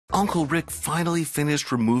Uncle Rick finally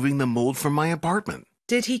finished removing the mold from my apartment.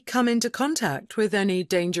 Did he come into contact with any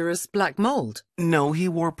dangerous black mold? No, he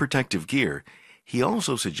wore protective gear. He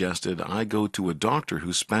also suggested I go to a doctor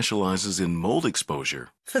who specializes in mold exposure.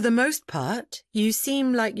 For the most part, you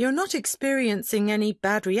seem like you're not experiencing any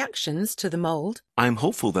bad reactions to the mold. I'm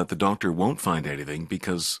hopeful that the doctor won't find anything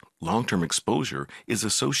because long-term exposure is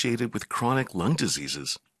associated with chronic lung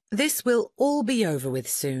diseases. This will all be over with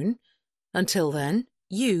soon. Until then,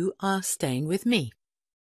 you are staying with me.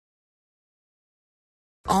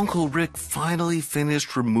 Uncle Rick finally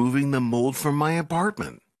finished removing the mold from my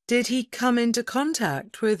apartment. Did he come into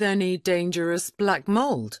contact with any dangerous black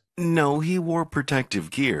mold? No, he wore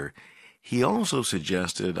protective gear. He also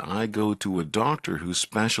suggested I go to a doctor who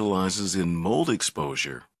specializes in mold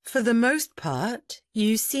exposure. For the most part,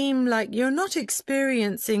 you seem like you're not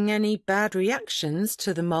experiencing any bad reactions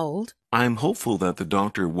to the mold. I'm hopeful that the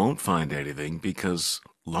doctor won't find anything because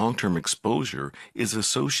long-term exposure is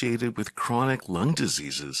associated with chronic lung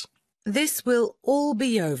diseases. This will all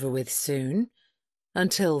be over with soon.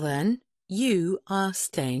 Until then, you are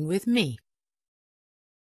staying with me.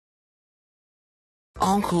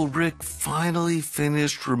 Uncle Rick finally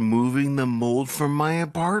finished removing the mold from my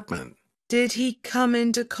apartment. Did he come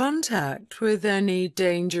into contact with any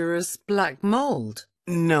dangerous black mold?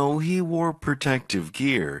 No, he wore protective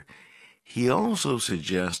gear. He also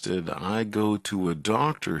suggested I go to a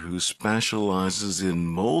doctor who specializes in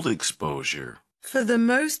mold exposure. For the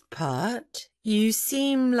most part, you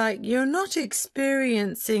seem like you're not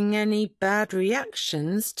experiencing any bad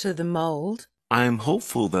reactions to the mold. I'm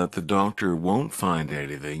hopeful that the doctor won't find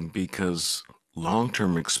anything because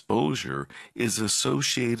long-term exposure is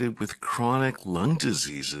associated with chronic lung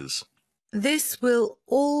diseases. This will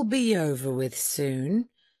all be over with soon.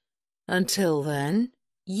 Until then,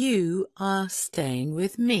 you are staying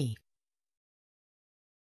with me.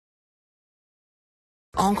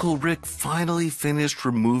 Uncle Rick finally finished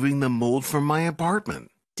removing the mold from my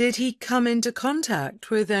apartment. Did he come into contact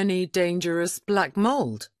with any dangerous black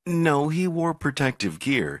mold? No, he wore protective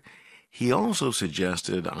gear. He also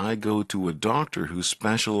suggested I go to a doctor who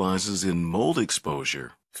specializes in mold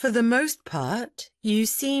exposure. For the most part, you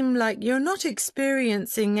seem like you're not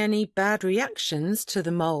experiencing any bad reactions to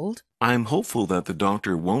the mold. I'm hopeful that the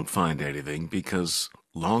doctor won't find anything because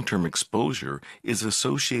long-term exposure is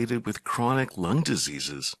associated with chronic lung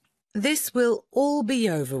diseases. This will all be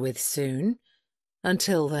over with soon.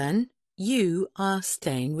 Until then, you are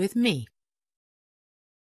staying with me.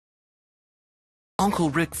 Uncle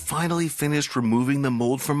Rick finally finished removing the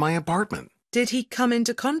mold from my apartment. Did he come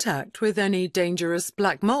into contact with any dangerous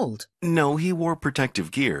black mold? No, he wore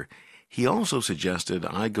protective gear. He also suggested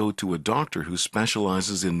I go to a doctor who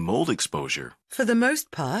specializes in mold exposure. For the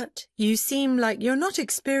most part, you seem like you're not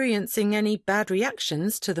experiencing any bad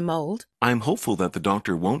reactions to the mold. I'm hopeful that the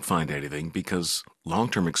doctor won't find anything because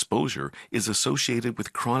long-term exposure is associated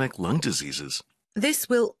with chronic lung diseases. This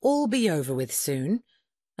will all be over with soon.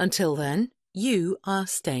 Until then, you are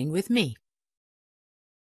staying with me.